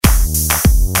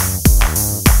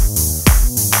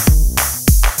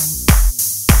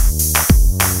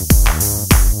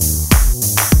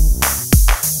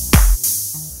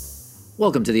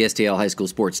Welcome to the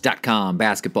STLHighSchoolSports.com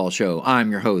basketball show.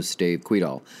 I'm your host, Dave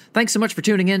Quidall. Thanks so much for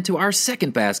tuning in to our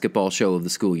second basketball show of the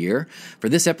school year. For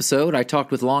this episode, I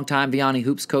talked with longtime Vianney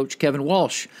Hoops coach Kevin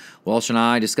Walsh. Walsh and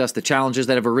I discussed the challenges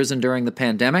that have arisen during the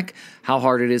pandemic, how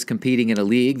hard it is competing in a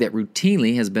league that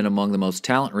routinely has been among the most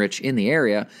talent-rich in the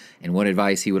area, and what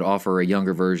advice he would offer a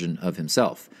younger version of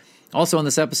himself. Also in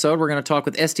this episode, we're going to talk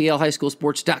with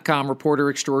STLHighSchoolSports.com reporter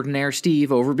extraordinaire Steve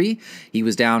Overby. He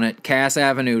was down at Cass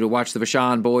Avenue to watch the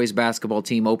Vashon boys basketball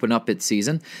team open up its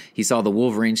season. He saw the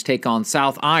Wolverines take on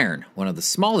South Iron, one of the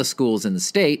smallest schools in the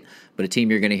state, but a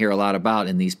team you're going to hear a lot about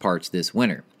in these parts this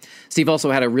winter. Steve also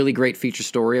had a really great feature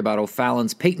story about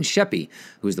O'Fallon's Peyton Sheppy,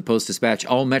 who is the Post-Dispatch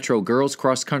All-Metro Girls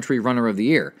Cross Country Runner of the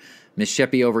Year. Miss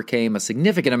Sheppy overcame a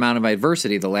significant amount of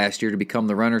adversity the last year to become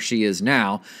the runner she is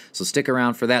now, so stick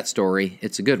around for that story.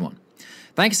 It's a good one.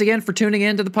 Thanks again for tuning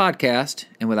in to the podcast,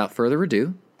 and without further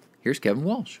ado, here's Kevin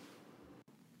Walsh.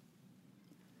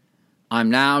 I'm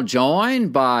now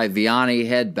joined by Vianney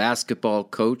head basketball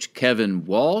coach Kevin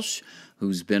Walsh,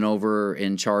 who's been over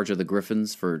in charge of the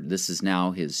Griffins this is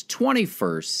now his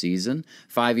 21st season,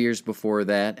 5 years before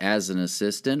that as an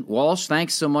assistant. Walsh,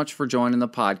 thanks so much for joining the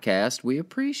podcast. We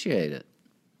appreciate it.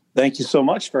 Thank you so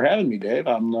much for having me, Dave.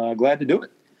 I'm glad to do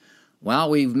it. Well,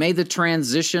 we've made the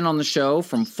transition on the show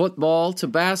from football to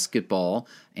basketball,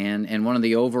 and one of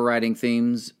the overriding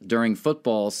themes during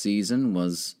football season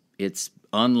was it's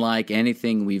unlike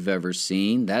anything we've ever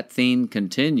seen. That theme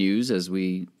continues as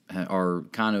we are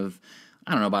kind of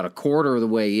about a quarter of the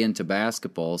way into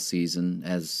basketball season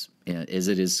as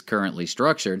it is currently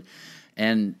structured.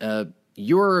 And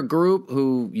you're a group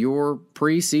who your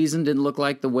preseason didn't look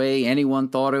like the way anyone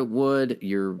thought it would.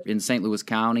 You're in St. Louis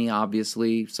County,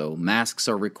 obviously, so masks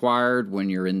are required when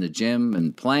you're in the gym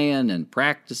and playing and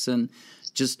practicing.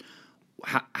 Just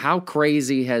how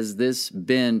crazy has this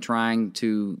been trying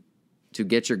to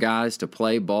get your guys to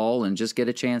play ball and just get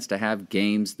a chance to have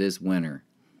games this winter?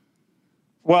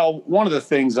 Well, one of the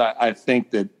things I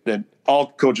think that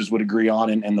all coaches would agree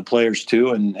on, and the players too,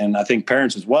 and I think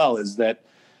parents as well, is that,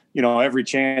 every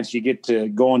chance you get to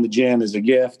go in the gym is a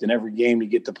gift, and every game you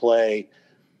get to play,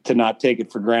 to not take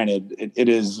it for granted. It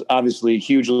is obviously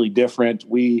hugely different.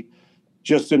 We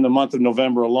just in the month of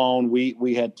November alone,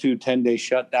 we had 2 10-day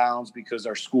shutdowns because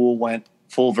our school went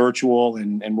full virtual,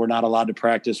 and we're not allowed to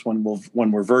practice when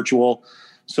we're virtual.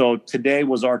 So today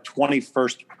was our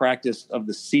 21st practice of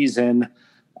the season.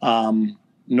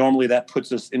 Normally that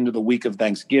puts us into the week of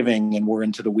Thanksgiving, and we're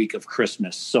into the week of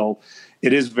Christmas. So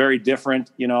it is very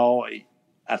different.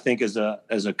 I think as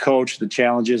a coach, the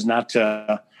challenge is not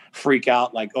to freak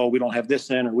out like, oh, we don't have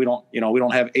this in, or we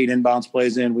don't have 8 inbounds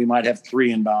plays in. We might have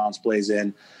 3 inbounds plays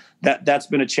in. That's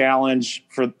been a challenge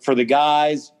for the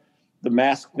guys. The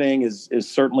mask thing is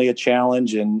certainly a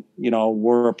challenge, and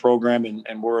we're a program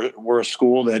and we're a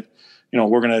school that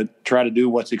we're going to try to do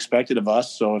what's expected of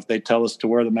us. So if they tell us to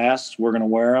wear the masks, we're going to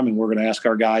wear them, and we're going to ask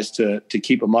our guys to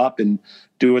keep them up and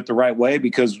do it the right way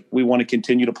because we want to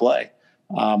continue to play.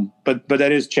 But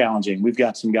that is challenging. We've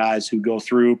got some guys who go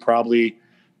through probably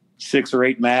 6 or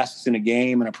 8 masks in a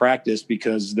game and a practice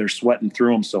because they're sweating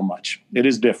through them so much. It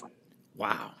is different.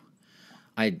 Wow.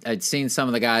 I'd seen some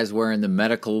of the guys wearing the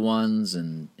medical ones,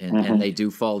 and they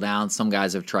do fall down. Some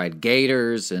guys have tried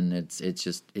gaiters, and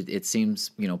it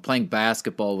seems playing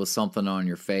basketball with something on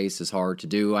your face is hard to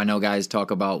do. I know guys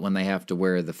talk about when they have to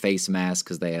wear the face mask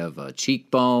because they have a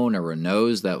cheekbone or a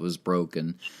nose that was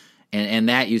broken, and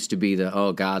that used to be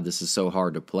oh God, this is so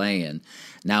hard to play in.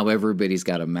 Now everybody's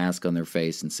got a mask on their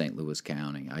face in St. Louis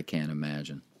County. I can't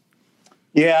imagine.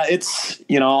 Yeah, it's,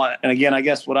 and again, I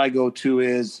guess what I go to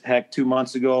is, heck, 2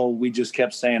 months ago, we just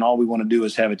kept saying all we want to do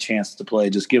is have a chance to play.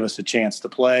 Just give us a chance to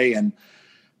play. And,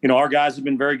 our guys have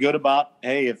been very good about,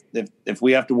 hey, if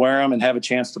we have to wear them and have a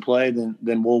chance to play, then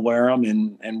we'll wear them.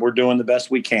 And we're doing the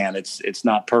best we can. It's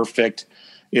not perfect.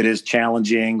 It is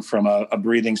challenging from a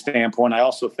breathing standpoint. I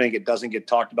also think it doesn't get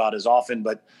talked about as often,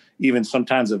 but even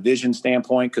sometimes a vision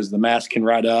standpoint, because the mask can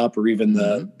ride up, or even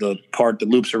the part that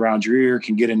loops around your ear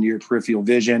can get into your peripheral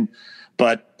vision.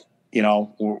 But,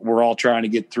 we're all trying to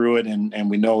get through it, and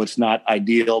we know it's not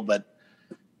ideal, but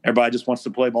everybody just wants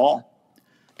to play ball.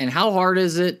 And how hard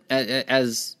is it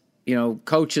as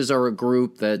coaches are a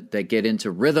group that get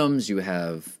into rhythms? You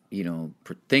have,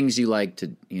 things you like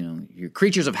to, you're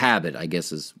creatures of habit, I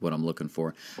guess is what I'm looking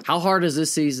for. How hard has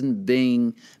this season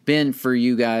been for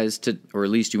you guys to, or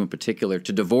at least you in particular,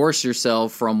 to divorce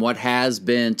yourself from what has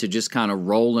been to just kind of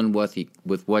rolling with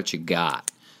what you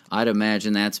got? I'd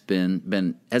imagine that's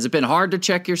been has it been hard to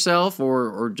check yourself,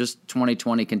 or just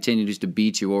 2020 continues to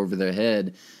beat you over the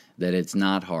head that it's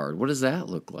not hard? What does that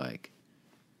look like?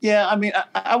 Yeah, I mean,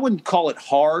 I wouldn't call it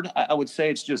hard. I would say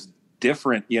it's just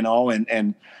different,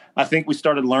 and I think we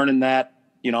started learning that,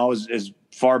 as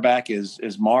far back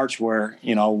as March, where,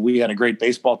 we had a great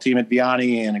baseball team at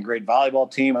Vianney and a great volleyball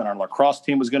team, and our lacrosse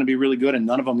team was going to be really good, and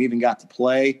none of them even got to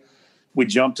play. We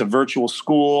jumped to virtual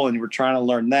school, and we're trying to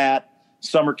learn that.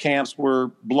 Summer camps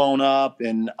were blown up,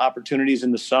 and opportunities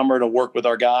in the summer to work with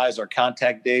our guys. Our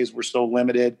contact days were so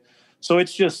limited. So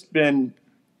it's just been,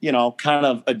 kind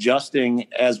of adjusting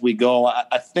as we go.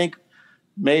 I think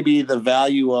maybe the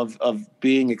value of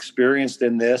being experienced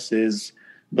in this is,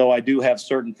 though I do have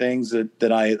certain things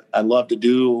that I love to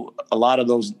do, a lot of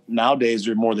those nowadays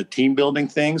are more the team building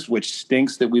things, which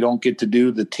stinks that we don't get to do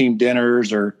the team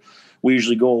dinners, or we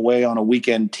usually go away on a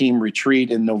weekend team retreat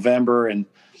in November, and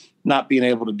not being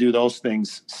able to do those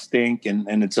things stink.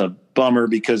 And it's a bummer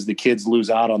because the kids lose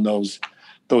out on those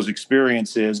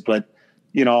experiences. But,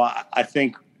 I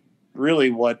think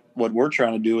really what we're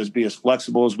trying to do is be as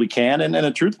flexible as we can. And the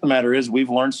truth of the matter is we've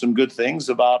learned some good things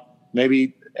about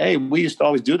maybe, hey, we used to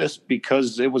always do this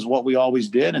because it was what we always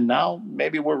did. And now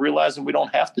maybe we're realizing we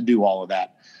don't have to do all of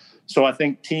that. So I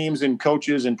think teams and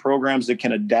coaches and programs that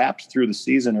can adapt through the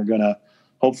season are going to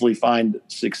hopefully find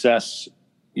success,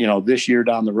 this year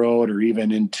down the road, or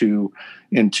even into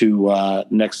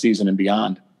next season and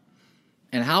beyond.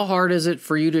 And how hard is it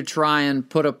for you to try and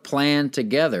put a plan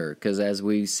together? Because as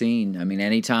we've seen, I mean,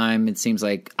 anytime it seems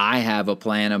like I have a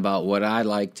plan about what I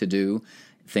like to do,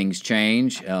 things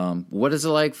change. What is it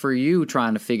like for you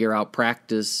trying to figure out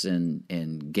practice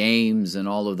and games and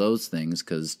all of those things?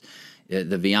 Because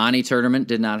the Vianney tournament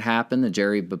did not happen, the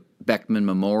Jerry Beckman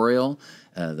Memorial,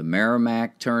 the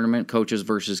Merrimack tournament, Coaches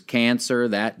versus Cancer,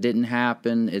 that didn't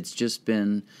happen. It's just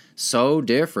been so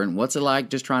different. What's it like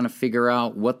just trying to figure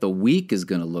out what the week is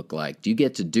going to look like? Do you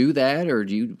get to do that, or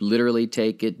do you literally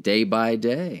take it day by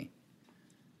day?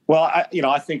 Well,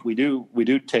 I think we do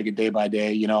take it day by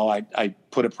day. I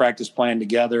put a practice plan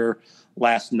together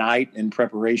last night in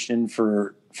preparation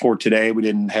for today. We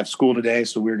didn't have school today,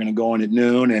 so we were going to go in at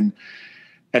noon. And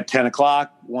at 10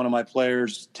 o'clock, one of my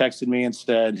players texted me and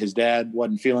said his dad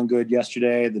wasn't feeling good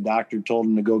yesterday. The doctor told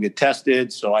him to go get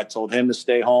tested, so I told him to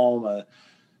stay home. A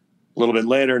little bit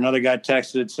later, another guy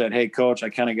texted, said, "Hey, coach, I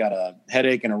kind of got a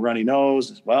headache and a runny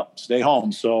nose." Well, stay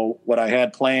home. So what I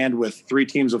had planned with 3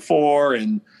 teams of 4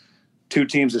 and 2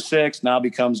 teams of 6 now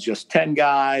becomes just 10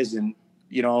 guys. And,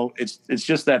 it's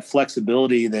just that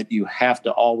flexibility that you have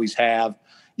to always have,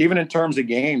 even in terms of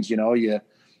games. You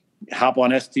hop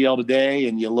on STL today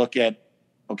and you look at,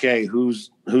 okay,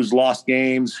 who's lost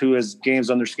games, who has games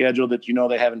on their schedule that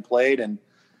they haven't played. And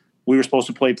we were supposed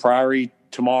to play Priory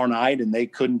tomorrow night and they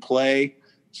couldn't play.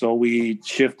 So we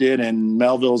shifted and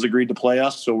Melville's agreed to play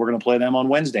us. So we're going to play them on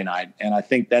Wednesday night. And I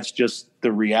think that's just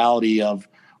the reality of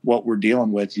what we're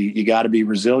dealing with. You got to be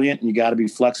resilient and you got to be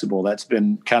flexible. That's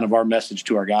been kind of our message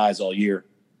to our guys all year.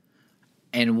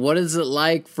 And what is it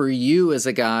like for you as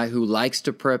a guy who likes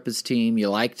to prep his team? You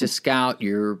like to scout.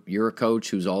 You're a coach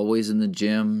who's always in the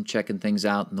gym, checking things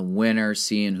out in the winter,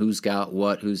 seeing who's got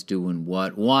what, who's doing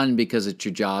what. 1, because it's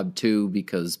your job. 2,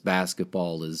 because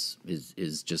basketball is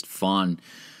just fun.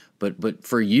 But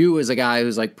for you as a guy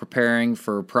who's like preparing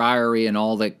for Priory and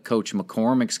all that Coach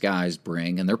McCormick's guys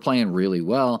bring, and they're playing really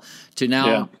well, to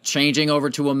now changing over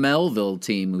to a Melville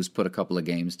team who's put a couple of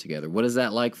games together. What is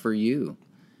that like for you?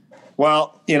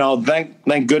 Well,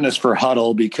 thank goodness for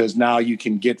Huddle, because now you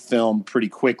can get film pretty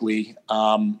quickly.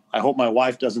 I hope my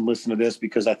wife doesn't listen to this,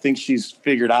 because I think she's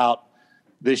figured out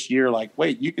this year, like,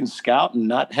 wait, you can scout and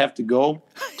not have to go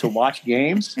to watch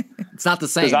games? It's not the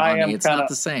same, honey. It's not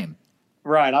the same.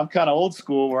 Right. I'm kind of old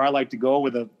school, where I like to go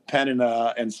with a pen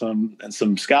and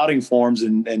some scouting forms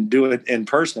and do it in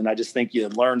person. I just think you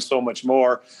learn so much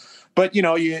more. But,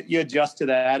 you adjust to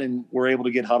that, and we're able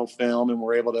to get Huddle film, and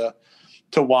we're able to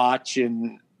watch,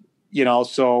 and,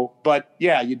 but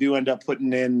yeah, you do end up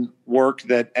putting in work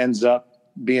that ends up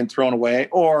being thrown away,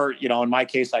 or, in my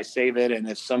case, I save it. And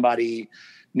if somebody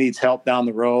needs help down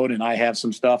the road and I have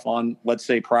some stuff on, let's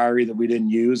say, Priory that we didn't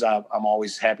use, I'm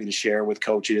always happy to share with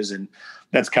coaches. And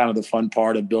that's kind of the fun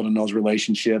part of building those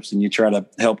relationships. And you try to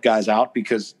help guys out,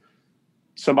 because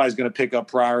somebody's going to pick up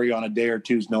Priory on a day or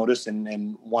two's notice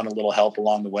and want a little help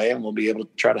along the way, and we'll be able to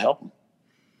try to help them.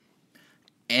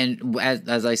 And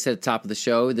as I said at the top of the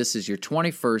show, this is your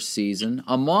 21st season,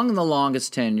 among the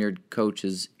longest tenured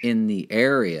coaches in the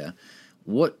area.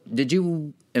 What did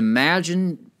you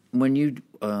imagine when you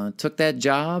took that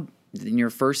job in your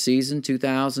first season,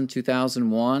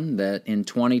 2000-2001, that in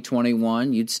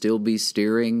 2021 you'd still be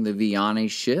steering the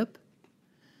Vianney ship?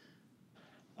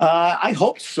 I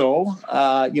hope so.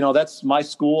 That's my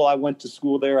school. I went to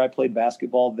school there. I played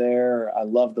basketball there. I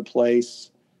love the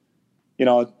place.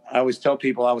 I always tell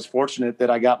people I was fortunate that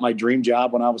I got my dream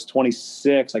job when I was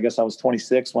 26. I guess I was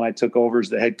 26 when I took over as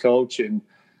the head coach. And,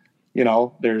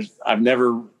 I've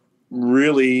never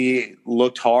really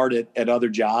looked hard at other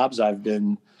jobs. I've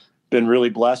been really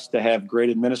blessed to have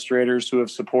great administrators who have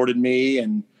supported me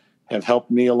and have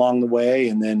helped me along the way.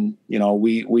 And then,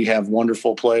 we have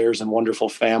wonderful players and wonderful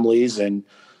families. And,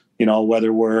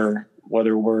 whether we're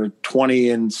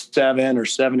 20-7 or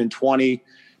 7-20,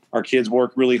 our kids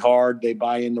work really hard. They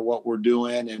buy into what we're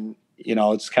doing. And,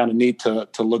 it's kind of neat to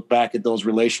look back at those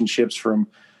relationships from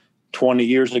 20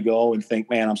 years ago and think,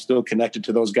 man, I'm still connected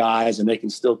to those guys, and they can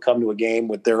still come to a game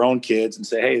with their own kids and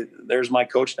say, hey, there's my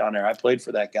coach down there. I played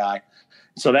for that guy.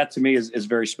 So that to me is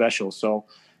very special. So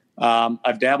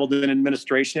I've dabbled in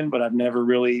administration, but I've never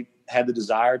really had the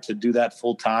desire to do that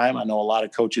full time. I know a lot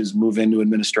of coaches move into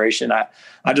administration.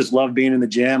 I just love being in the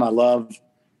gym. I love,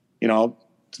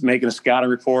 making a scouting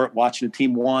report, watching a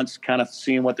team once, kind of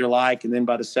seeing what they're like. And then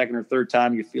by the second or third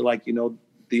time, you feel like,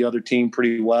 the other team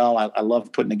pretty well. I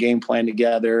love putting a game plan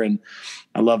together, and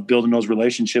I love building those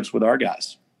relationships with our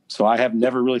guys. So I have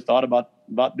never really thought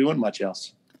about doing much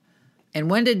else. And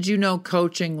when did you know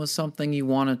coaching was something you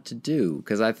wanted to do?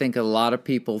 Because I think a lot of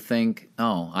people think,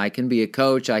 oh, I can be a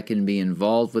coach, I can be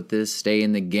involved with this, stay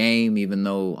in the game even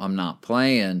though I'm not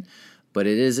playing, but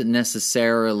it isn't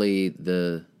necessarily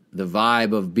the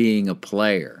vibe of being a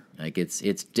player. Like it's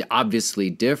obviously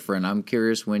different. I'm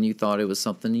curious when you thought it was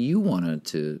something you wanted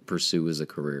to pursue as a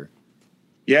career.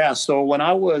 Yeah, so when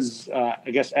I was, I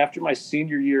guess after my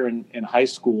senior year in high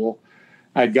school,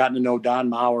 I'd gotten to know Don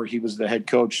Mauer. He was the head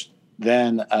coach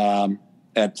then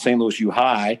at St. Louis U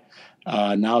High.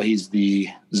 Now he's the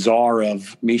czar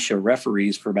of Misha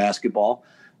referees for basketball.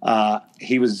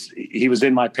 He was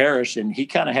in my parish, and he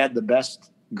kind of had the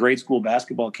best grade school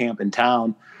basketball camp in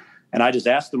town. And I just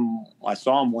asked him, I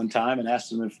saw him one time and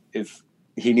asked him if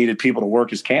he needed people to work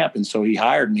his camp. And so he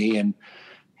hired me, and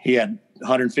he had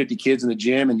 150 kids in the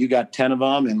gym, and you got 10 of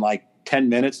them in like 10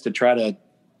 minutes to try to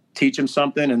teach them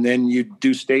something. And then you'd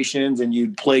do stations and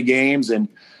you'd play games. And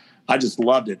I just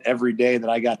loved it. Every day that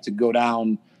I got to go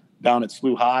down at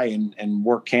SLU High and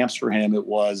work camps for him, it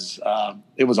was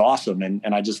awesome.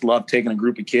 And I just loved taking a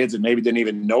group of kids that maybe didn't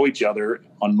even know each other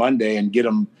on Monday and get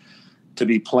them to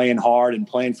be playing hard and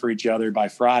playing for each other by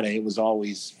Friday. It was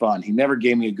always fun. He never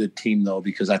gave me a good team, though,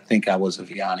 because I think I was a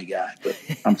Vianney guy, but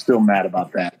I'm still mad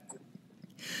about that.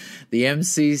 The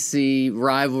MCC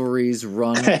rivalries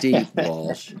run deep,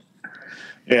 Walsh.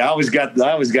 Yeah, I always got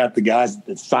the guys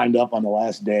that signed up on the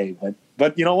last day,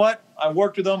 but you know what? I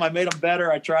worked with them. I made them better.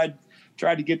 I tried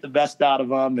to get the best out of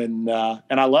them, and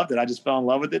I loved it. I just fell in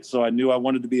love with it. So I knew I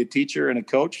wanted to be a teacher and a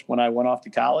coach when I went off to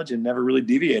college, and never really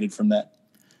deviated from that.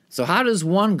 So how does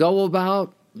one go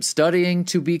about studying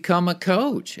to become a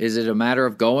coach? Is it a matter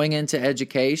of going into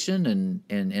education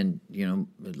and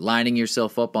lining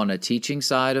yourself up on a teaching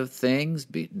side of things?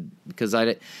 Because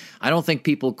I don't think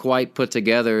people quite put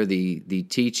together the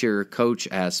teacher coach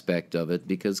aspect of it,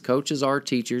 because coaches are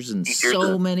teachers in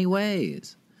so many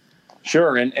ways.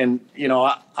 Sure,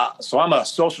 so I'm a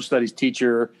social studies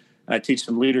teacher, and I teach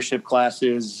some leadership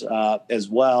classes as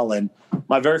well. And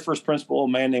my very first principal, a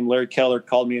man named Larry Keller,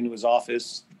 called me into his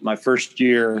office my first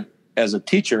year as a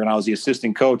teacher, and I was the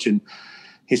assistant coach. And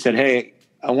he said, hey,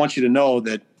 I want you to know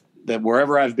that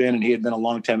wherever I've been, and he had been a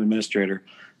long-time administrator,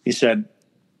 he said,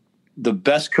 the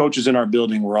best coaches in our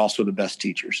building were also the best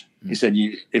teachers. Mm-hmm. He said,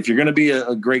 if you're going to be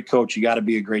a great coach, you got to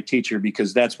be a great teacher,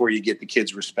 because that's where you get the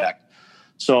kids' respect.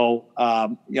 So,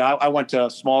 I went to a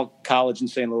small college in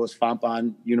St. Louis,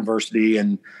 Fontbonne University,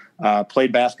 and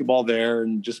played basketball there,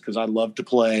 and just because I loved to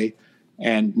play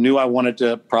and knew I wanted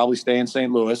to probably stay in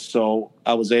St. Louis. So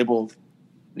I was able,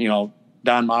 Don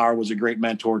Mauer was a great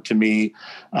mentor to me.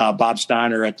 Bob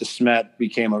Steiner at DeSmet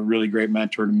became a really great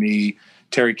mentor to me.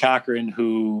 Terry Cochran,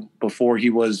 who before he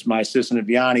was my assistant at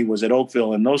Vianney, was at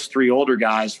Oakville. And those three older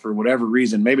guys, for whatever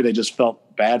reason, maybe they just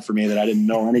felt bad for me that I didn't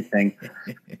know anything.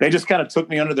 They just kind of took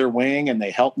me under their wing, and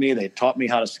they helped me. They taught me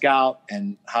how to scout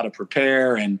and how to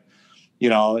prepare. And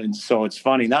so it's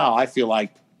funny now, I feel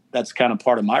like that's kind of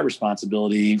part of my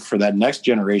responsibility for that next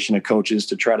generation of coaches,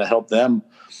 to try to help them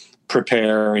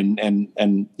prepare and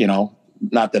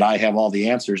not that I have all the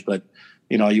answers, but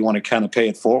you want to kind of pay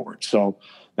it forward. So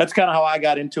that's kind of how I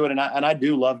got into it. And I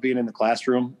do love being in the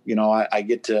classroom. I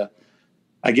get to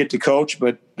coach,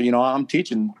 but I'm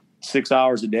teaching 6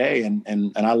 hours a day,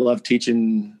 and I love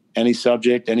teaching any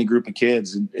subject, any group of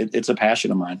kids. It's a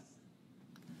passion of mine.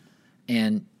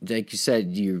 And like you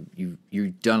said,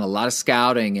 you've done a lot of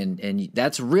scouting, and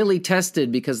that's really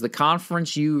tested because the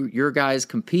conference your guys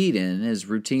compete in is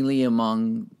routinely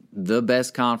among the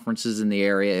best conferences in the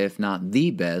area, if not the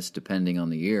best, depending on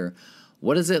the year.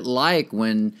 What is it like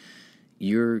when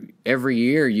every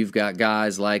year you've got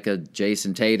guys like a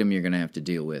Jason Tatum you're going to have to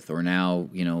deal with, or now,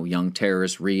 young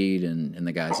Terrace Reed and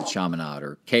the guys at Chaminade,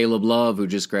 or Caleb Love, who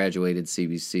just graduated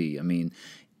CBC. I mean,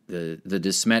 the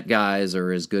DeSmet guys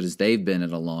are as good as they've been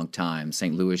in a long time.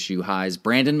 St. Louis U High's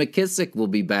Brandon McKissick will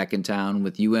be back in town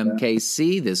with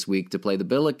UMKC this week to play the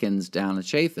Billikens down at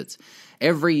Chaffetz.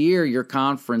 Every year your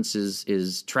conference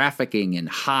is trafficking in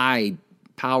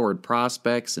high-powered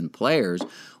prospects and players.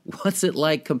 What's it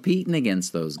like competing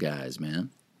against those guys, man?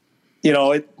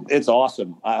 It's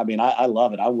awesome. I mean, I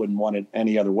love it. I wouldn't want it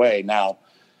any other way. Now,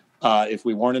 if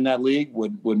we weren't in that league,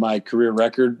 would my career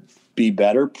record be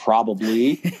better?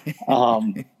 Probably.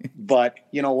 But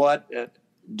you know what?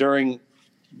 During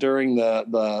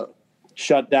the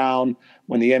shutdown,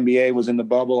 when the NBA was in the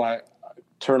bubble, I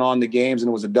turned on the games and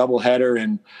it was a doubleheader.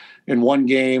 And in one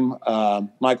game,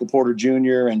 Michael Porter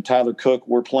Jr. and Tyler Cook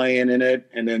were playing in it.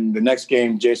 And then the next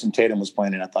game, Jason Tatum was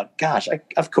playing. And I thought, gosh,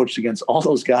 I've coached against all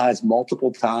those guys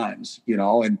multiple times,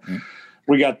 and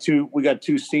we got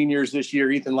two seniors this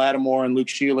year, Ethan Lattimore and Luke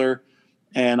Sheeler.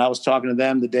 And I was talking to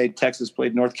them the day Texas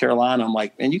played North Carolina. I'm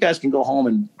like, man, you guys can go home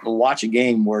and watch a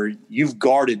game where you've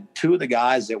guarded two of the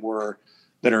guys that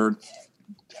are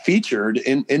featured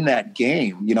in that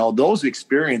game. Those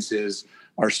experiences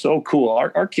are so cool.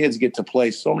 Our kids get to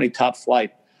play so many top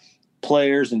flight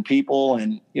players and people.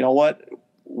 And you know what?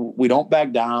 We don't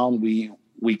back down.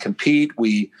 We compete.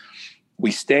 We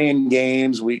stay in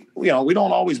games. We don't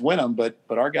always win them, but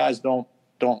our guys don't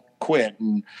quit.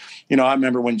 And, I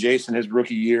remember when Jason, his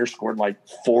rookie year, scored like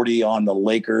 40 on the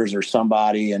Lakers or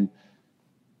somebody. And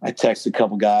I texted a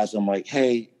couple guys. I'm like,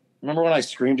 hey, remember when I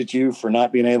screamed at you for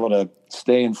not being able to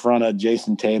stay in front of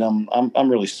Jason Tatum?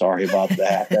 I'm really sorry about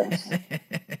that. That's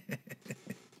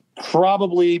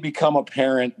probably become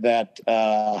apparent that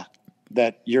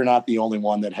you're not the only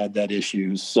one that had that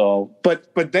issue. So,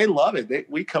 but they love it.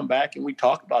 We come back and we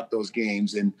talk about those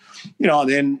games, and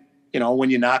then when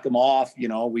you knock them off,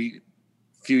 a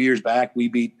few years back we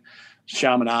beat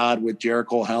Chaminade with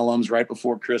Jericho Helms right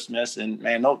before Christmas, and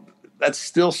man, that's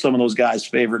still some of those guys'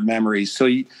 favorite memories. So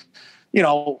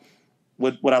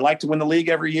would I like to win the league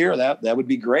every year? That would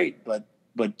be great, but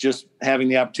just having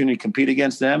the opportunity to compete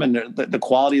against them, and the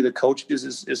quality of the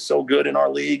coaches is so good in our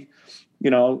league.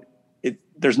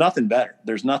 There's nothing better.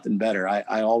 There's nothing better.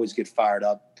 I always get fired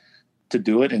up to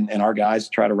do it, and our guys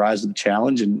try to rise to the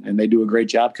challenge, and they do a great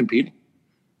job competing.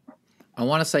 I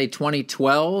want to say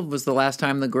 2012 was the last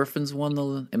time the Griffins won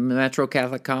the Metro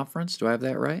Catholic Conference. Do I have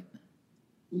that right?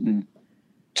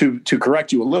 To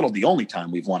correct you a little, the only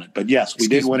time we've won it. But yes, we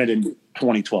did win it in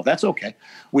 2012. That's okay.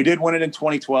 We did win it in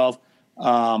 2012.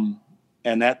 And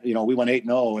that, we went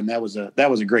 8-0, and that was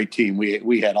a great team.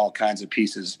 We had all kinds of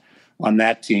pieces on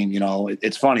that team.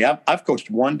 It's funny. I've coached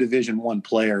one Division I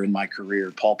player in my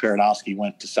career. Paul Paradowski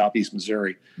went to Southeast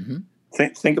Missouri. Mm-hmm.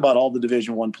 Think about all the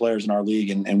Division I players in our league,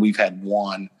 and we've had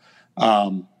one.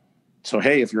 So,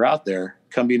 hey, if you're out there,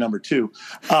 come be number 2.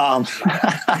 I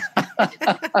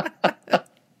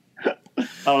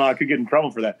don't know. I could get in trouble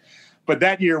for that. But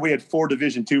that year we had 4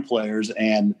 Division II players,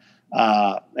 and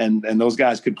those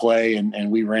guys could play, and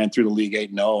we ran through the league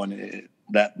 8-0, and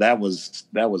that was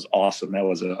awesome. That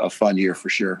was a fun year for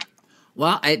sure.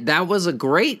 Well, that was a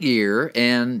great year,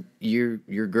 and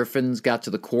your Griffins got to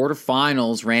the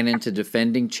quarterfinals, ran into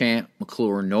defending champ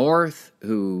McClure North,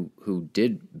 who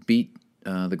did beat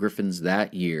the Griffins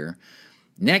that year.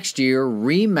 Next year,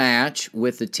 rematch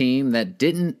with the team that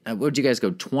didn't. What did you guys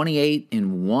go?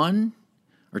 28-1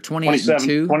 or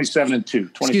 28-2?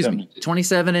 27-2. Excuse me,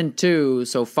 27-2.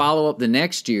 So follow up the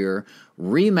next year,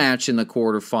 rematch in the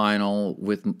quarterfinal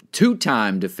with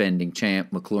 2-time defending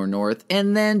champ McClure North,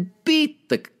 and then beat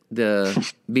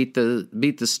the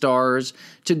Stars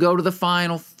to go to the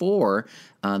Final Four.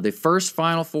 The first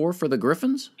Final Four for the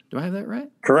Griffins. Do I have that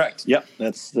right? Correct. Yep,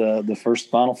 that's the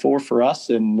first Final Four for us,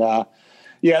 and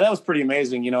yeah, that was pretty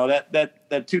amazing.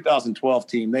 That 2012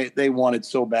 team, they wanted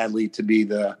so badly to be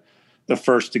the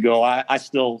first to go. I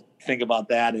still think about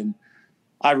that, and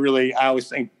I always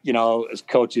think, as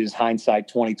coaches, hindsight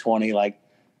 2020, like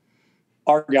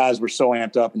our guys were so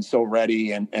amped up and so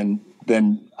ready, and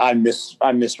then I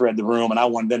misread the room, and I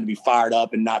wanted them to be fired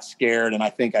up and not scared, and I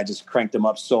think I just cranked them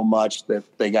up so much that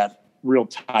they got real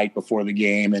tight before the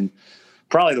game, and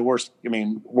probably the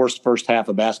worst first half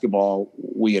of basketball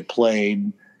we had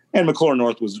played. And McClure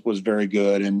North was very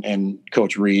good, and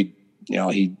Coach Reed,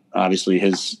 he obviously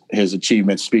his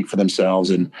achievements speak for themselves,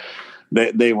 and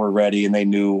they were ready and they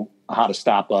knew how to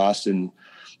stop us. And,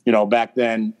 back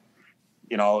then,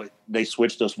 they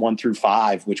switched us 1 through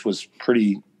 5, which was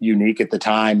pretty unique at the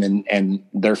time. And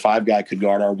their 5 guy could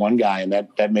guard our 1 guy. And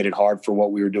that made it hard for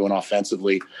what we were doing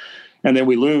offensively. And then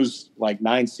we lose like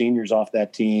 9 seniors off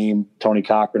that team. Tony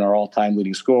Cochran, our all-time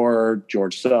leading scorer,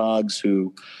 George Suggs,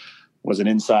 who was an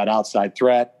inside-outside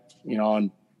threat,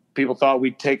 and people thought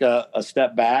we'd take a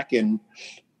step back. And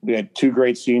we had 2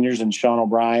 great seniors in Sean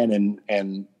O'Brien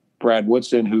and Brad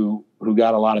Woodson, who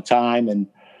got a lot of time. And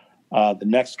the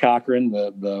next Cochran,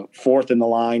 the 4th in the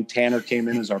line, Tanner came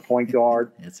in as our point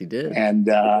guard. Yes, he did.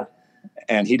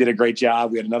 And he did a great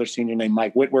job. We had another senior named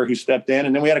Mike Whitwer who stepped in.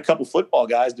 And then we had a couple football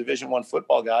guys, Division I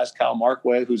football guys, Kyle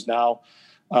Markway, who's now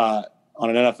on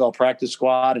an NFL practice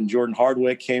squad, and Jordan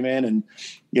Hardwick came in. And,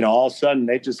 all of a sudden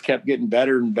they just kept getting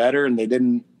better and better. And they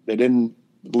didn't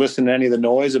listen to any of the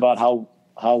noise about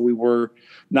how we were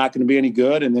not going to be any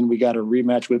good. And then we got a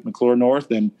rematch with McClure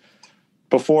North. And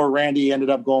before Randy ended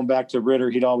up going back to Ritter,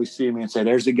 he'd always see me and say,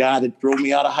 "There's the guy that drove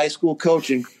me out of high school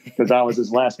coaching," because I was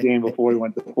his last game before he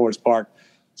went to Forest Park.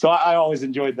 So I always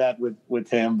enjoyed that with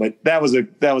him. But that was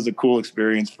a cool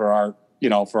experience for our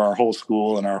whole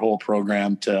school and our whole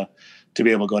program to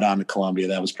be able to go down to Columbia.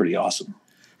 That was pretty awesome.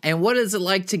 And what is it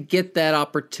like to get that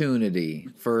opportunity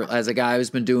as a guy who's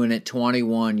been doing it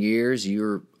 21 years?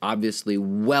 You're obviously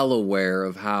well aware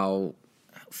of how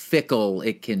fickle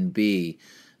it can be.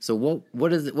 So what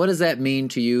does that mean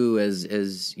to you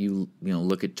as you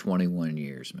look at 21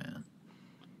 years, man?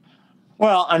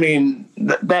 Well, I mean,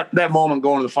 that moment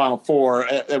going to the Final Four,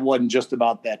 it wasn't just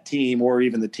about that team or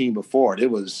even the team before it.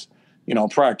 It was,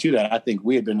 prior to that, I think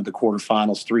we had been to the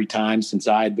quarterfinals 3 times since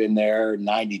I had been there.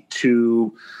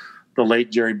 92, the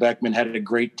late Jerry Beckman had a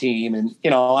great team. And,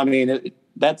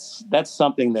 that's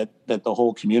something that the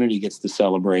whole community gets to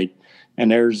celebrate.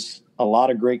 And there's a lot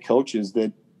of great coaches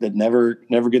that never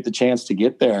get the chance to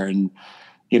get there. And,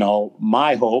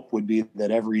 my hope would be that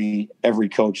every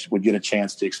coach would get a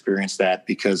chance to experience that,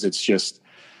 because it's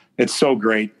so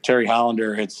great. Terry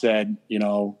Hollander had said,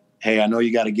 "Hey, I know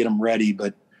you got to get them ready,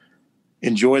 but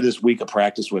enjoy this week of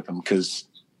practice with them, because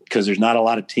there's not a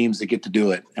lot of teams that get to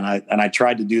do it." And I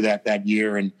tried to do that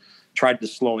year and tried to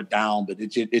slow it down, but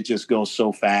it just goes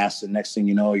so fast. And next thing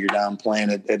you know, you're down playing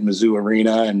at Mizzou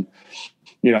Arena, and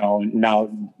now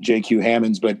JQ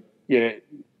Hammonds. But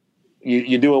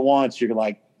you do it once, you're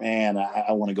like, man,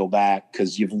 I want to go back,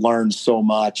 because you've learned so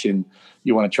much and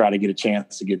you want to try to get a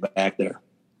chance to get back there.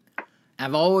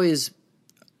 I've always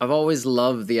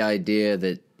loved the idea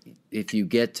that if you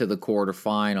get to the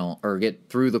quarterfinal or get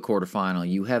through the quarterfinal,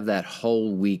 you have that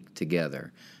whole week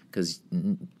together, because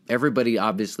everybody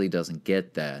obviously doesn't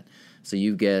get that. So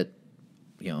you get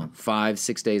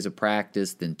 5-6 days of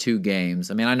practice, then 2 games.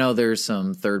 I mean, I know there's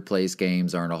some third place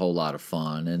games aren't a whole lot of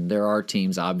fun, and there are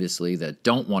teams obviously that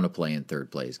don't want to play in third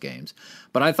place games.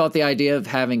 But I thought the idea of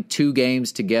having 2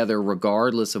 games together,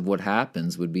 regardless of what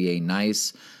happens, would be a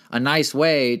nice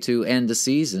way to end the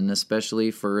season,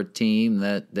 especially for a team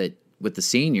that with the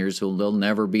seniors who they'll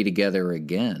never be together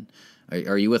again.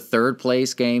 Are you a third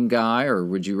place game guy, or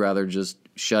would you rather just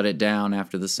shut it down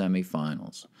after the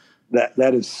semifinals?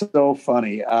 That is so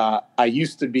funny. I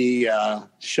used to be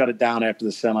shut it down after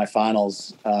the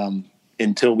semifinals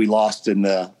until we lost in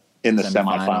the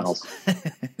semifinals.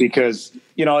 Because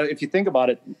if you think about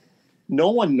it, no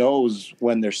one knows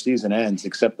when their season ends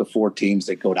except the 4 teams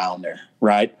that go down there,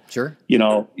 right? Sure.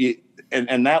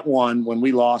 And that one, when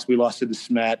we lost to the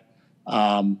Smet,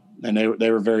 and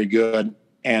they were very good,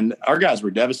 and our guys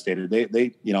were devastated.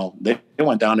 They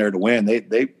went down there to win.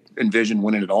 They envisioned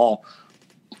winning it all.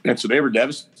 And so they were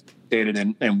devastated,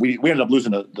 and we ended up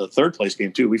losing the third place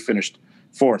game too. We finished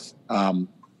 4th.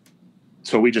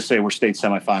 So we just say we're state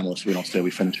semifinalists. We don't say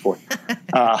we finished 4th.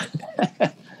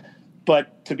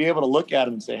 But to be able to look at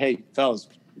them and say, "Hey, fellas,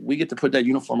 we get to put that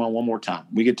uniform on one more time.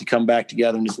 We get to come back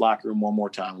together in this locker room one more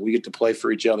time. We get to play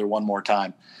for each other one more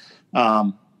time."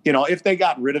 If they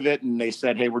got rid of it and they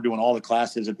said, "Hey, we're doing all the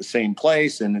classes at the same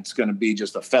place and it's going to be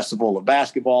just a festival of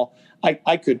basketball,"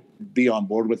 I could be on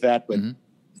board with that. But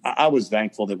I was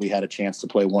thankful that we had a chance to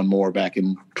play one more back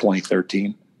in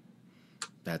 2013.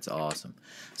 That's awesome.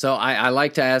 So I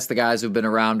like to ask the guys who've been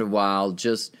around a while,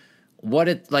 just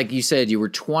like you said, you were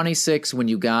 26 when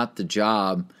you got the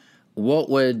job. What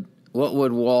would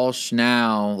Walsh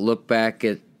now look back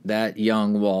at that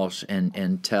young Walsh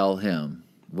and tell him?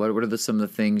 What are some of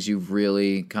the things you've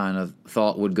really kind of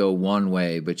thought would go one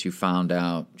way, but you found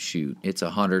out, shoot, it's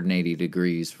 180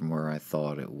 degrees from where I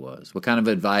thought it was? What kind of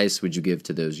advice would you give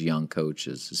to those young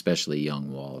coaches, especially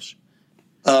young Walsh?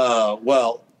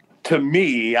 Well, to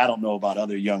me, I don't know about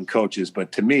other young coaches,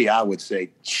 but to me, I would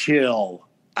say chill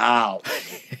out,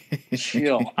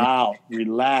 chill out,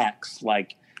 relax.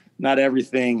 Like, not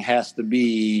everything has to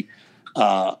be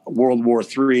World War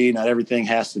III. Not everything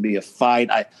has to be a fight.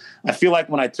 I feel like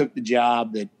when I took the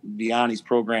job that Vianney's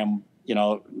program,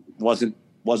 wasn't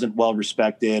well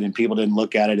respected, and people didn't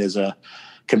look at it as a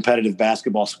competitive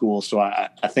basketball school. So I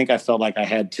think I felt like I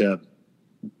had to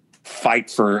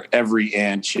fight for every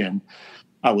inch, and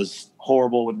I was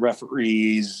horrible with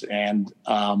referees. And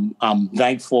I'm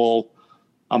thankful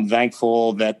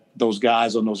that those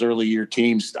guys on those early year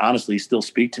teams honestly still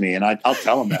speak to me. And I'll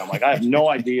tell them that. I'm like, I have no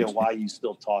idea why you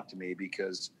still talk to me,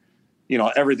 because,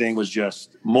 everything was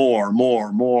just more.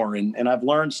 And I've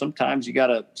learned sometimes you got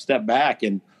to step back,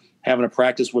 and having a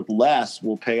practice with less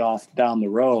will pay off down the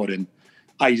road. And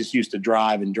I just used to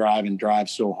drive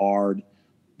so hard,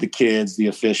 the kids, the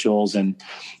officials. And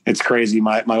it's crazy.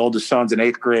 My oldest son's an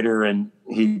 8th grader, and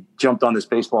he jumped on this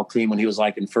baseball team when he was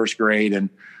like in 1st grade. And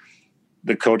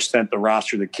the coach sent the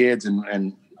roster of the kids,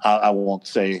 and I won't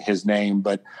say his name,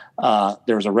 but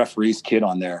there was a referee's kid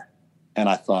on there. And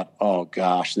I thought, oh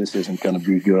gosh, this isn't going to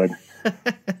be good.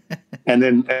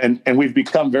 and we've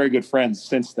become very good friends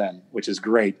since then, which is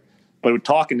great. But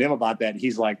talking to him about that,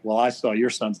 he's like, well, I saw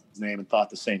your son's name and thought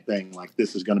the same thing. Like,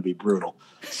 this is going to be brutal.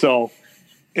 So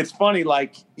it's funny,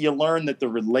 like, you learn that the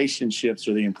relationships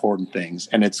are the important things.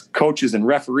 And it's coaches and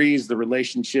referees, the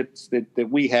relationships that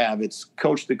we have. It's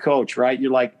coach to coach, right?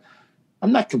 You're like,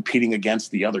 I'm not competing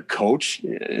against the other coach.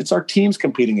 It's our teams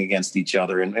competing against each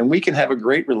other. And we can have a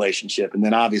great relationship. And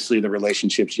then obviously the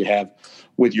relationships you have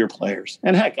with your players.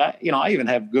 And heck, I even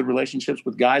have good relationships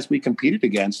with guys we competed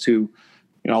against who,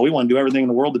 we want to do everything in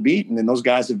the world to beat. And then those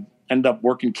guys have ended up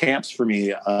working camps for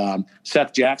me.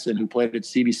 Seth Jackson, who played at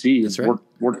CBC, has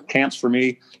worked camps for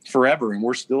me forever. And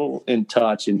we're still in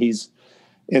touch. And he's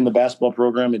in the basketball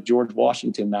program at George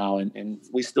Washington now. And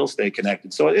we still stay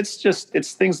connected. So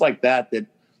it's things like that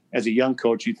as a young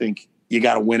coach, you think you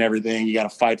got to win everything. You got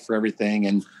to fight for everything.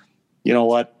 And you know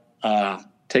what?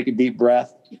 Take a deep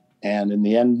breath. And in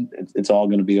the end, it's all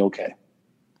going to be okay.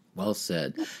 Well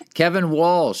said. Kevin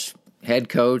Walsh, head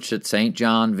coach at St.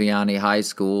 John Vianney High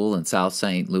School in South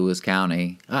St. Louis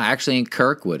County. Actually in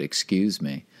Kirkwood, excuse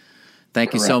me.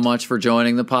 Thank Correct. You so much for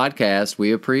joining the podcast.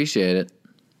 We appreciate it.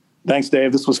 Thanks,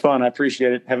 Dave. This was fun. I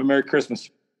appreciate it. Have a Merry Christmas.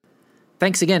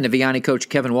 Thanks again to Vianney coach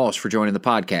Kevin Walsh for joining the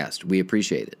podcast. We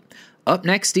appreciate it. Up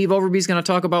next, Steve Overby is going to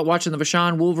talk about watching the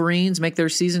Vashon Wolverines make their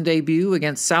season debut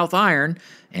against South Iron,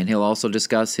 and he'll also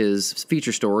discuss his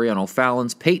feature story on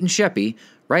O'Fallon's Peyton Sheppy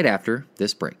right after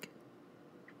this break.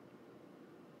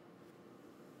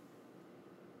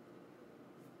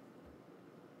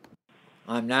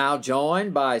 I'm now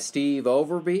joined by Steve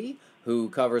Overby, who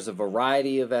covers a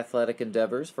variety of athletic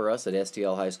endeavors for us at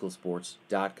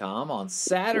STLHighSchoolSports.com. On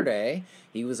Saturday,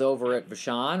 he was over at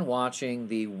Vashon watching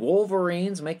the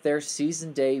Wolverines make their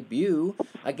season debut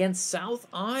against South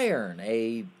Iron,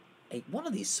 one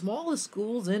of the smallest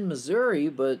schools in Missouri,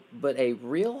 but a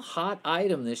real hot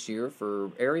item this year for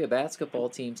area basketball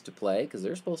teams to play because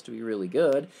they're supposed to be really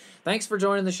good. Thanks for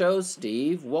joining the show,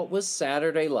 Steve. What was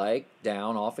Saturday like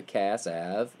down off of Cass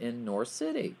Ave in North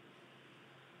City?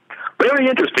 Very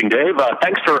interesting, Dave.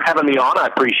 Thanks for having me on. I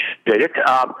appreciate it.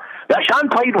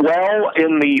 Vashon played well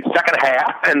in the second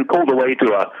half and pulled away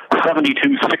to a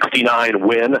 72-69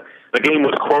 win. The game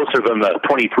was closer than the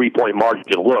 23-point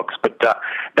margin looks, but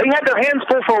they had their hands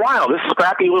full for a while. This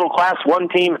scrappy little Class 1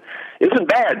 team isn't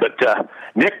bad, but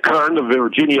Nick Kern, the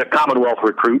Virginia Commonwealth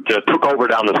recruit, took over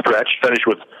down the stretch, finished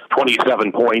with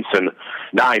 27 points and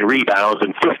 9 rebounds,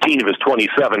 and 15 of his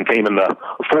 27 came in the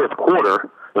fourth quarter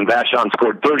when Vashon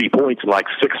scored 30 points in like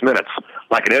 6 minutes.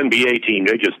 Like an NBA team,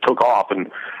 they just took off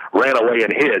and ran away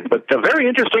and hid. But very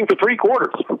interesting for 3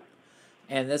 quarters.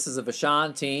 And this is a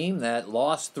Vashon team that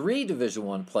lost 3 Division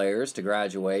I players to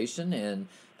graduation in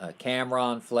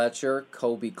Cameron Fletcher,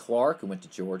 Kobe Clark, who went to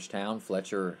Georgetown,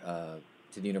 Fletcher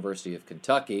to the University of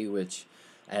Kentucky, which,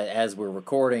 as we're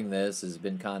recording this, has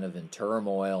been kind of in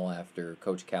turmoil after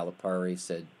Coach Calipari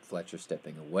said Fletcher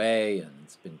stepping away, and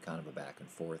it's been kind of a back and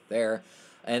forth there.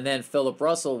 And then Philip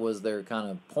Russell was their kind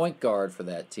of point guard for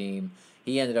that team.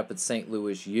 He ended up at St.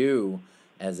 Louis U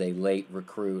as a late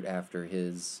recruit after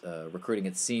his recruiting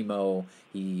at SEMO.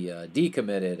 He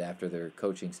decommitted after their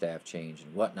coaching staff change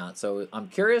and whatnot. So I'm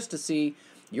curious to see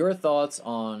your thoughts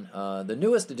on the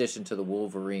newest addition to the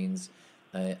Wolverines,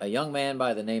 a young man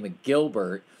by the name of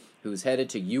Gilbert, who's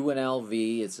headed to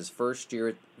UNLV. It's his first year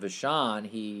at Vashon.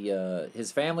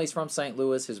 His family's from St.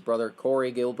 Louis. His brother,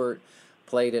 Corey Gilbert,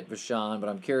 played at Vashon. But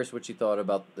I'm curious what you thought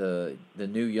about the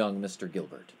new young Mr.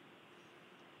 Gilbert.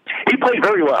 He played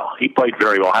very well.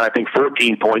 Had, I think,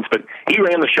 14 points, but he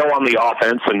ran the show on the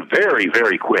offense and very,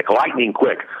 very quick, lightning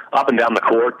quick, up and down the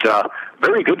court.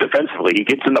 Very good defensively. He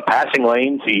gets in the passing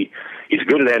lanes. He's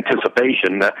good at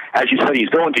anticipation. As you said, he's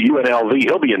going to UNLV.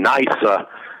 He'll be a nice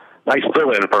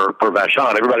fill-in for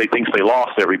Vashon. Everybody thinks they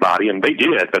lost everybody, and they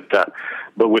did.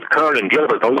 But with Kern and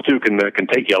Gilbert, those two can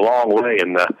take you a long way.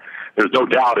 And there's no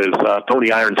doubt, as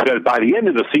Tony Irons said, by the end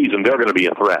of the season, they're going to be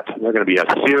a threat. They're going to be a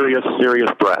serious, serious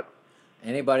threat.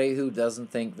 Anybody who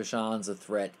doesn't think Vashon's a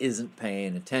threat isn't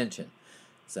paying attention.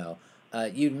 So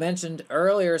you mentioned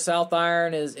earlier South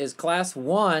Iron is Class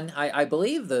 1. I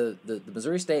believe the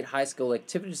Missouri State High School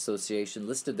Activity Association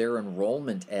listed their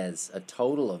enrollment as a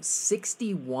total of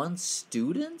 61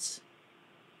 students?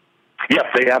 Yep,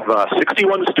 they have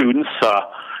 61 students.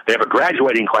 They have a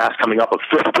graduating class coming up of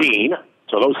 15,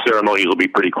 so those ceremonies will be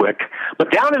pretty quick.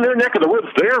 But down in their neck of the woods,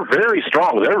 they're very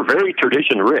strong. They're very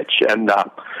tradition-rich. And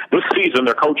this season,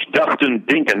 their coach, Dustin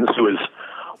Dinkins, who has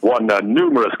won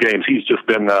numerous games. He's just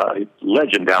been a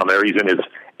legend down there. He's in his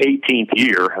 18th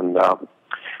year. And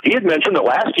he had mentioned that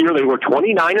last year they were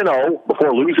 29-0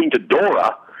 before losing to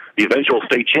Dora, the eventual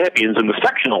state champions, in the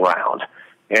sectional round.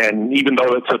 And even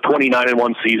though it's a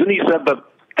 29-1 season, he said the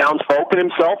townsfolk and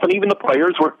himself and even the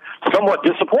players were somewhat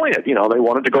disappointed. You know, they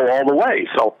wanted to go all the way.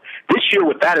 So this year,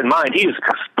 with that in mind, he has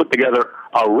put together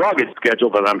a rugged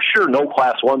schedule that I'm sure no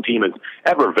Class 1 team has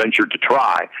ever ventured to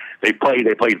try. They played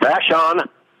Vashon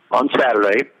on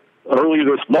Saturday. Earlier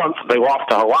this month, they lost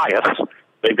to Elias.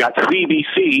 They've got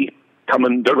CBC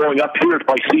coming. They're going up here to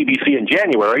play CBC in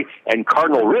January, and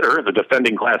Cardinal Ritter, the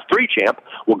defending Class 3 champ,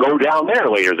 will go down there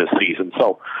later this season.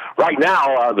 So right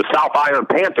now, the South Iron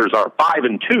Panthers are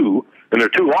 5-2, and their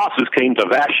two losses came to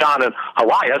Vashon and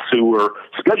Elias, who were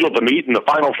scheduled to meet in the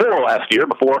Final Four last year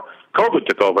before COVID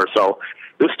took over. So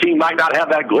this team might not have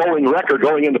that glowing record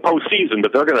going into postseason,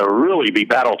 but they're going to really be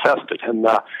battle-tested. And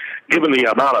given the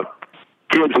amount of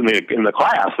kids in the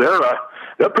class,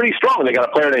 they're pretty strong. They got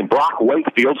a player named Brock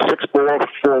Wakefield, 6'4"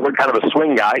 forward, kind of a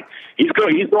swing guy. He's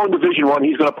good. He's going to Division I.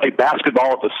 He's going to play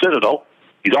basketball at the Citadel.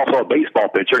 He's also a baseball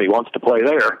pitcher, and he wants to play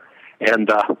there. And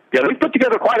they've put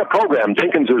together quite a program.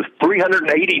 Jenkins is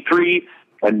 383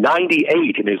 and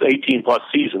 98 in his 18-plus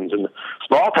seasons. And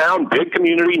small town, big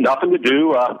community, nothing to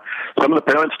do. Some of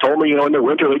the parents told me, in the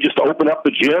winter they just open up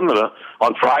the gym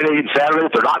on Friday and Saturday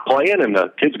if they're not playing, and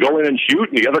the kids go in and shoot,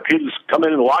 and the other kids come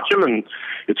in and watch them, and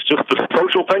it's just a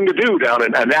social thing to do down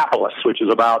in Annapolis, which is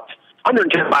about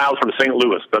 110 miles from St.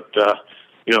 Louis. But,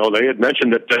 they had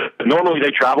mentioned that normally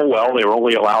they travel well. They were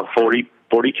only allowed 40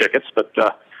 tickets, but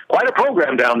quite a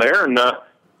program down there, and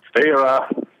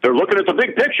they're looking at the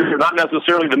big picture, not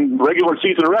necessarily the regular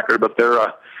season record, but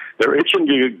they're itching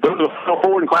to go to the Final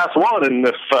Four in Class 1, and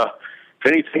if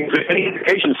any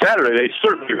indication Saturday, they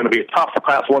certainly are going to be a tough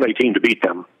Class 1A team to beat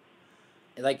them.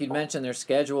 Like you mentioned, their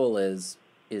schedule is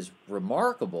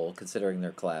remarkable considering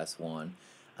they're Class 1,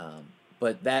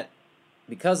 but that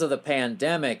because of the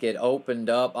pandemic, it opened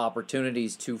up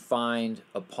opportunities to find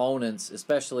opponents,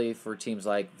 especially for teams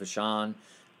like Vashon,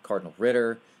 Cardinal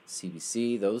Ritter,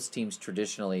 CBC. Those teams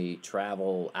traditionally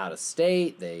travel out of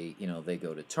state. They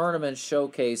go to tournaments,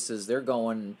 showcases. They're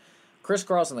going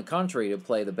crisscrossing the country to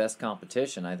play the best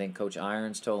competition. I think Coach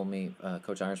Irons from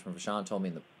Vashon told me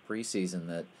in the preseason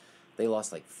that they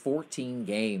lost like 14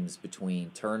 games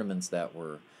between tournaments that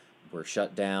were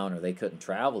shut down or they couldn't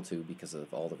travel to because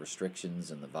of all the restrictions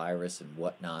and the virus and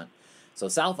whatnot. So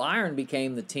South Iron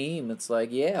became the team. It's like,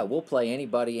 yeah, we'll play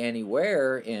anybody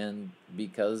anywhere, and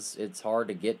because it's hard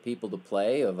to get people to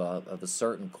play of a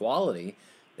certain quality,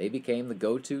 they became the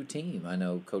go-to team. I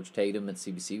know Coach Tatum at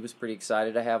CBC was pretty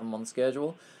excited to have them on the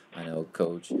schedule. I know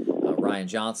Coach Ryan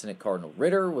Johnson at Cardinal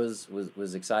Ritter was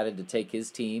excited to take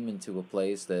his team into a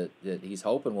place that he's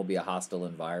hoping will be a hostile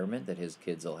environment, that his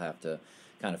kids will have to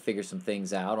kind of figure some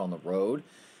things out on the road.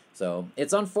 So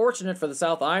it's unfortunate for the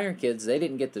South Iron kids. They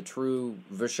didn't get the true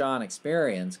Vashon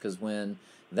experience because when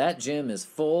that gym is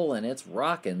full and it's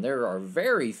rocking, there are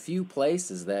very few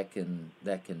places that can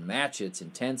match its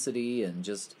intensity and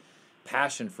just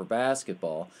passion for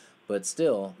basketball. But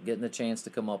still, getting the chance to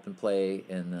come up and play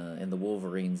in the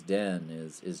Wolverines' den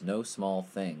is no small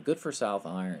thing. Good for South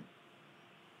Iron.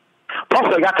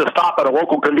 Plus, they got to stop at a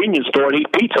local convenience store and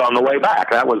eat pizza on the way back.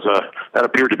 That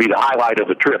appeared to be the highlight of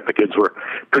the trip. The kids were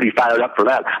pretty fired up for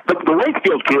that. But the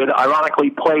Wakefield kid,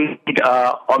 ironically, played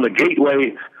on the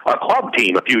Gateway club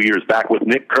team a few years back with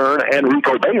Nick Kern and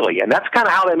Rico Bailey, and that's kind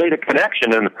of how they made a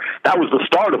connection, and that was the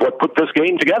start of what put this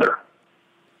game together.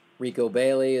 Rico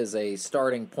Bailey is a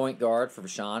starting point guard for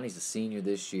Vashon. He's a senior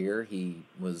this year. He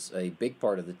was a big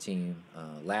part of the team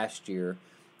last year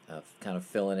kind of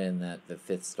filling in the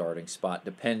fifth starting spot,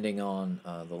 depending on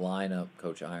the lineup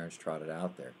Coach Irons trotted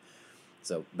out there.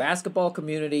 So basketball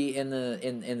community in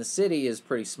the city is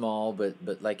pretty small, but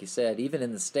like you said, even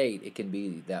in the state, it can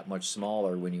be that much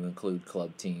smaller when you include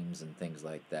club teams and things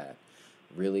like that.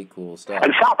 Really cool stuff.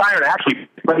 And South Iron actually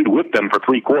played with them for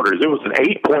 3 quarters. It was an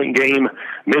 8-point game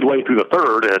midway through the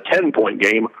third and a 10-point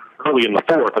game early in the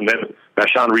fourth, and then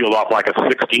Vashon reeled off like a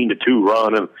 16-2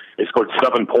 run, and they scored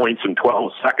 7 points in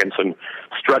 12 seconds and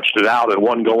stretched it out and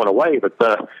one going away. But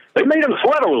they made them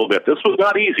sweat a little bit. This was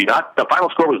not easy. The final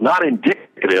score was not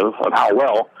indicative of how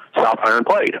well South Iron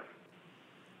played.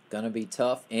 Going to be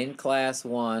tough in Class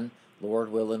 1.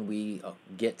 Lord willing, we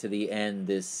get to the end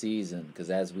this season, because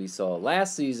as we saw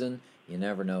last season, you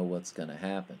never know what's going to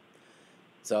happen.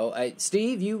 So,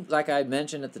 Steve, you, like I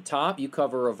mentioned at the top, you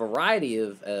cover a variety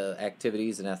of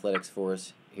activities and athletics for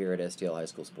us here at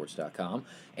STLHighSchoolSports.com.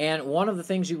 And one of the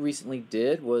things you recently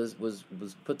did was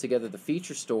put together the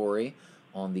feature story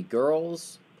on the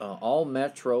girls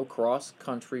All-Metro Cross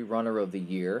Country Runner of the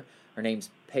Year. Her name's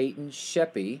Peyton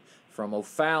Sheppy from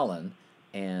O'Fallon.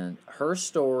 And her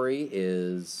story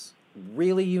is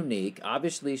really unique.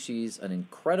 Obviously, she's an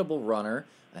incredible runner,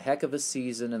 a heck of a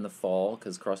season in the fall,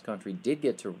 because cross-country did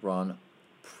get to run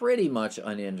pretty much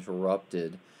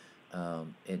uninterrupted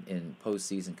in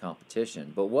postseason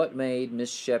competition. But what made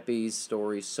Miss Sheppy's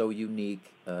story so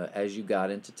unique as you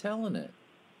got into telling it?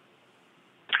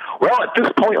 Well, at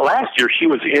this point last year, she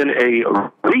was in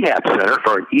a rehab center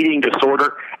for an eating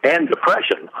disorder and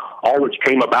depression, all which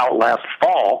came about last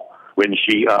fall when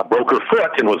she broke her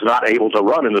foot and was not able to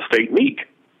run in the state meet.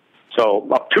 So,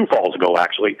 2 falls ago,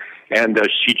 actually. And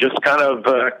she just kind of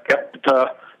kept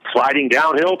sliding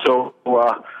downhill till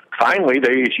finally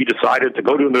she decided to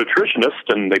go to a nutritionist,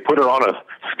 and they put her on a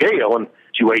scale, and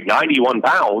she weighed 91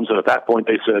 pounds. And at that point,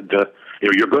 they said,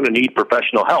 you're going to need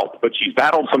professional help. But she's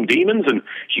battled some demons, and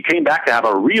she came back to have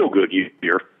a real good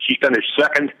year. She finished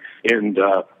second in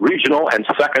regional and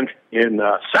second in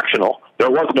sectional. There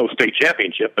was no state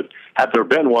championship, but had there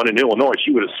been one in Illinois,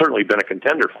 she would have certainly been a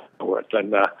contender for it.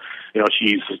 And,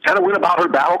 she's kind of went about her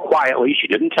battle quietly. She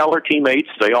didn't tell her teammates.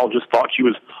 They all just thought she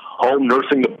was home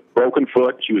nursing the broken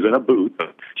foot. She was in a boot.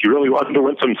 But she really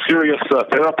underwent some serious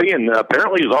therapy, and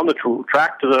apparently is on the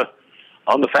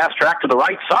fast track to the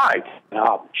right side.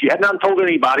 She had not told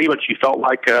anybody, but she felt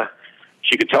like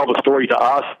she could tell the story to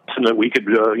us, and that we could,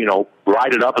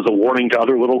 write it up as a warning to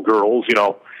other little girls.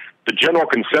 The general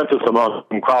consensus among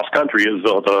cross country is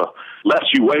the less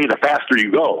you weigh, the faster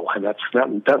you go, and that's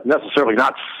not necessarily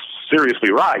not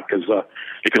seriously right, because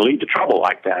it can lead to trouble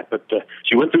like that. But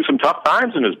she went through some tough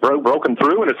times and has broken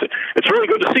through, and it's really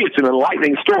good to see. It's an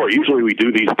enlightening story. Usually we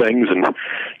do these things, and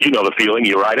you know the feeling.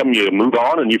 You write them, you move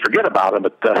on, and you forget about them.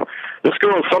 But this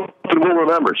girl is something we'll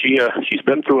remember. She's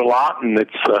been through a lot, and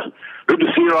it's good to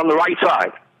see her on the right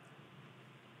side.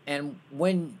 And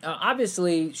when,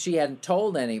 obviously, she hadn't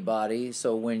told anybody,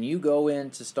 so when you go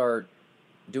in to start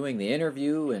doing the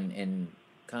interview and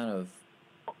kind of,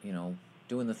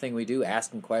 doing the thing we do,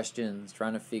 asking questions,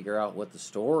 trying to figure out what the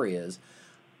story is,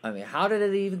 I mean, how did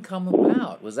it even come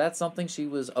about? Was that something she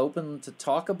was open to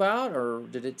talk about, or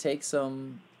did it take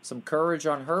some courage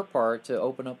on her part to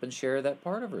open up and share that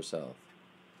part of herself?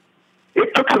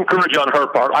 It took some courage on her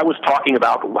part. I was talking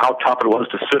about how tough it was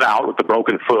to sit out with the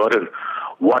broken foot, and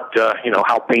what,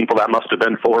 how painful that must have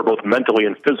been for her, both mentally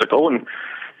and physically.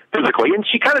 And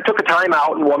she kind of took a time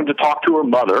out and wanted to talk to her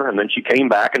mother, and then she came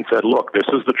back and said, look, this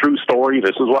is the true story,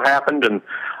 this is what happened, and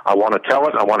I want to tell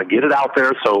it, I want to get it out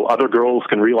there so other girls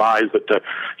can realize that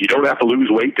you don't have to lose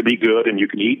weight to be good, and you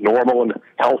can eat normal and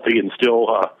healthy and still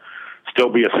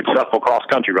be a successful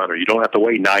cross-country runner. You don't have to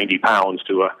weigh 90 pounds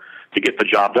to get the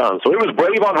job done. So it was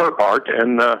brave on her part,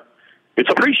 and it's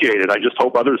appreciated. I just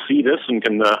hope others see this and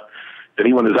can...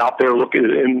 anyone is out there looking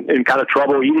in kind of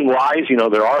trouble eating wise,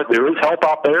 there is help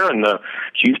out there, and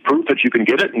she's proof that you can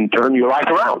get it and turn your life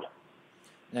around.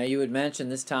 Now, you had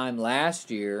mentioned this time last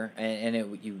year,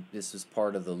 and this was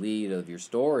part of the lead of your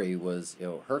story, was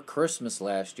her Christmas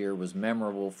last year was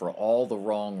memorable for all the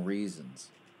wrong reasons.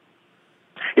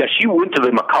 Yeah, she went to the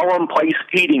McCullum Place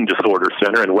Eating Disorder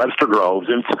Center in Webster Groves.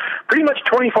 And it's pretty much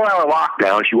 24-hour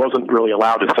lockdown. She wasn't really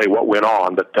allowed to say what went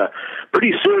on, but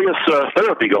pretty serious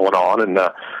therapy going on. And,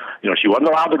 she wasn't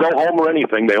allowed to go home or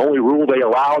anything. The only rule they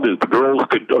allowed is the girls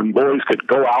and boys could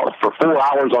go out for 4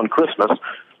 hours on Christmas,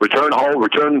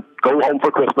 go home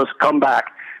for Christmas, come back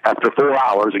after 4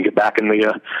 hours and get back in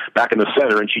the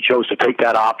center. And she chose to take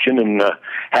that option and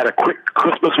had a quick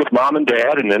Christmas with mom and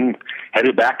dad, and then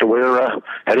headed back to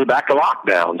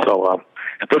lockdown. So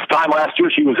at this time last year,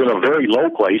 she was in a very low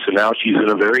place, and now she's in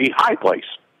a very high place.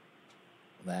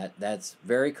 That's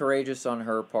very courageous on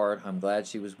her part. I'm glad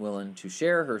she was willing to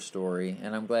share her story,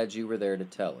 and I'm glad you were there to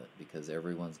tell it, because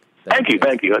everyone's... Thank you.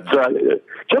 It's,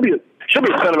 she'll be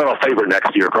a sentimental favorite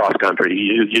next year cross country.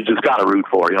 You just got to root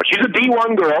for her. She's a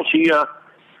D1 girl. She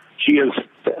has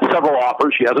several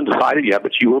offers. She hasn't decided yet,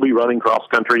 but she will be running cross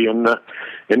country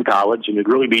in college, and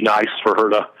it'd really be nice for her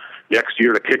to next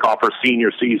year to kick off her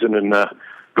senior season and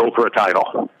go for a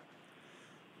title.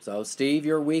 So, Steve,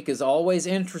 your week is always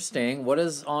interesting. What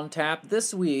is on tap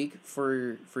this week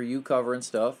for you covering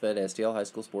stuff at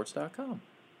STLHighSchoolSports.com?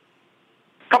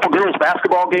 A couple girls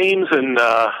basketball games, and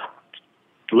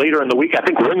later in the week, I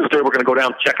think Wednesday, we're going to go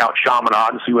down and check out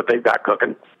Chaminade and see what they've got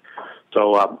cooking.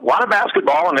 So a lot of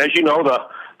basketball, and as you know, the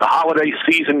holiday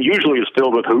season usually is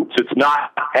filled with hoops. It's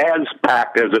not as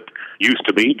packed as it used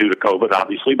to be due to COVID,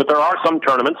 obviously, but there are some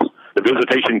tournaments. The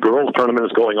Visitation Girls Tournament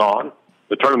is going on.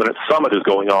 The tournament at Summit is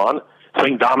going on.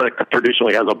 St. Dominic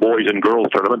traditionally has a boys and girls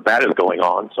tournament. That is going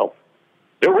on. So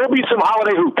there will be some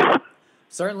holiday hoops.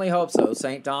 Certainly hope so.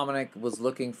 St. Dominic was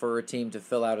looking for a team to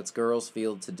fill out its girls'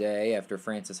 field today after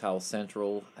Francis Howell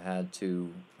Central had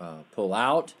to pull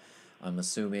out. I'm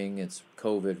assuming it's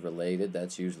COVID-related.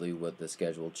 That's usually what the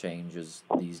schedule changes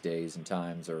these days and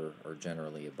times are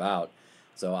generally about.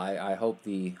 So I hope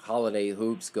the holiday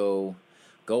hoops go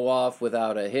off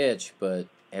without a hitch, but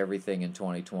everything in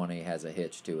 2020 has a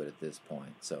hitch to it at this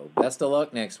point. So best of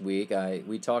luck next week.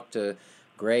 We talked to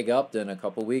Greg Upton a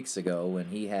couple weeks ago, and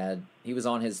he was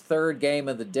on his third game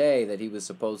of the day that he was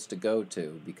supposed to go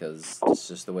to, because it's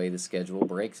just the way the schedule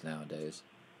breaks nowadays.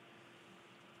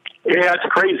 Yeah, it's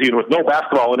crazy. And with no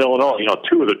basketball in Illinois,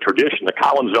 two of the tradition, the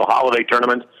Collinsville Holiday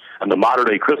Tournament and the Mater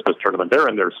Dei Christmas Tournament, they're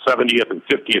in their 70th and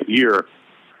 50th year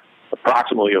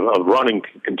approximately of running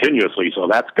continuously. So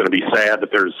that's going to be sad that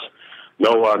there's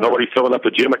nobody filling up the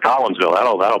gym at Collinsville.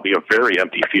 That'll be a very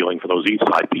empty feeling for those East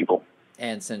Side people.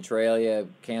 And Centralia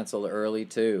canceled early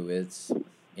too.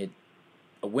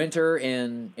 A winter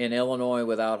in Illinois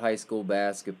without high school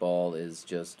basketball is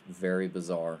just very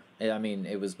bizarre. I mean,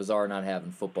 it was bizarre not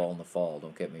having football in the fall,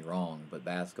 don't get me wrong, but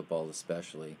basketball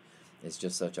especially is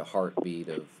just such a heartbeat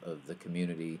of the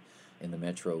community in the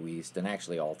Metro East, and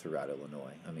actually all throughout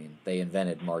Illinois. I mean, they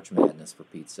invented March Madness, for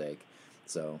Pete's sake.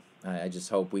 So I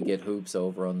just hope we get hoops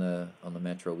over on the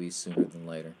Metro East sooner than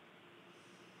later.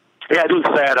 Yeah, it is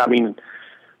sad. I mean,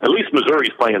 at least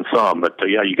Missouri's playing some, but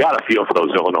yeah, you got to feel for those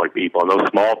Illinois people and those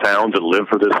small towns that live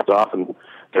for this stuff, and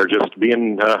they're just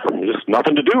being just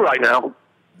nothing to do right now.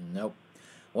 Nope.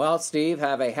 Well, Steve,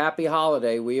 have a happy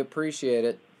holiday. We appreciate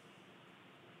it.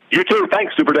 You too.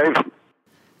 Thanks, Super Dave.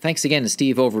 Thanks again to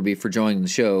Steve Overby for joining the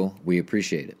show. We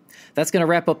appreciate it. That's going to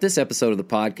wrap up this episode of the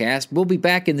podcast. We'll be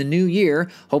back in the new year,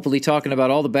 hopefully talking about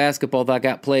all the basketball that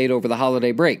got played over the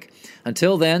holiday break.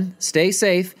 Until then, stay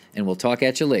safe, and we'll talk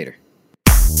at you later.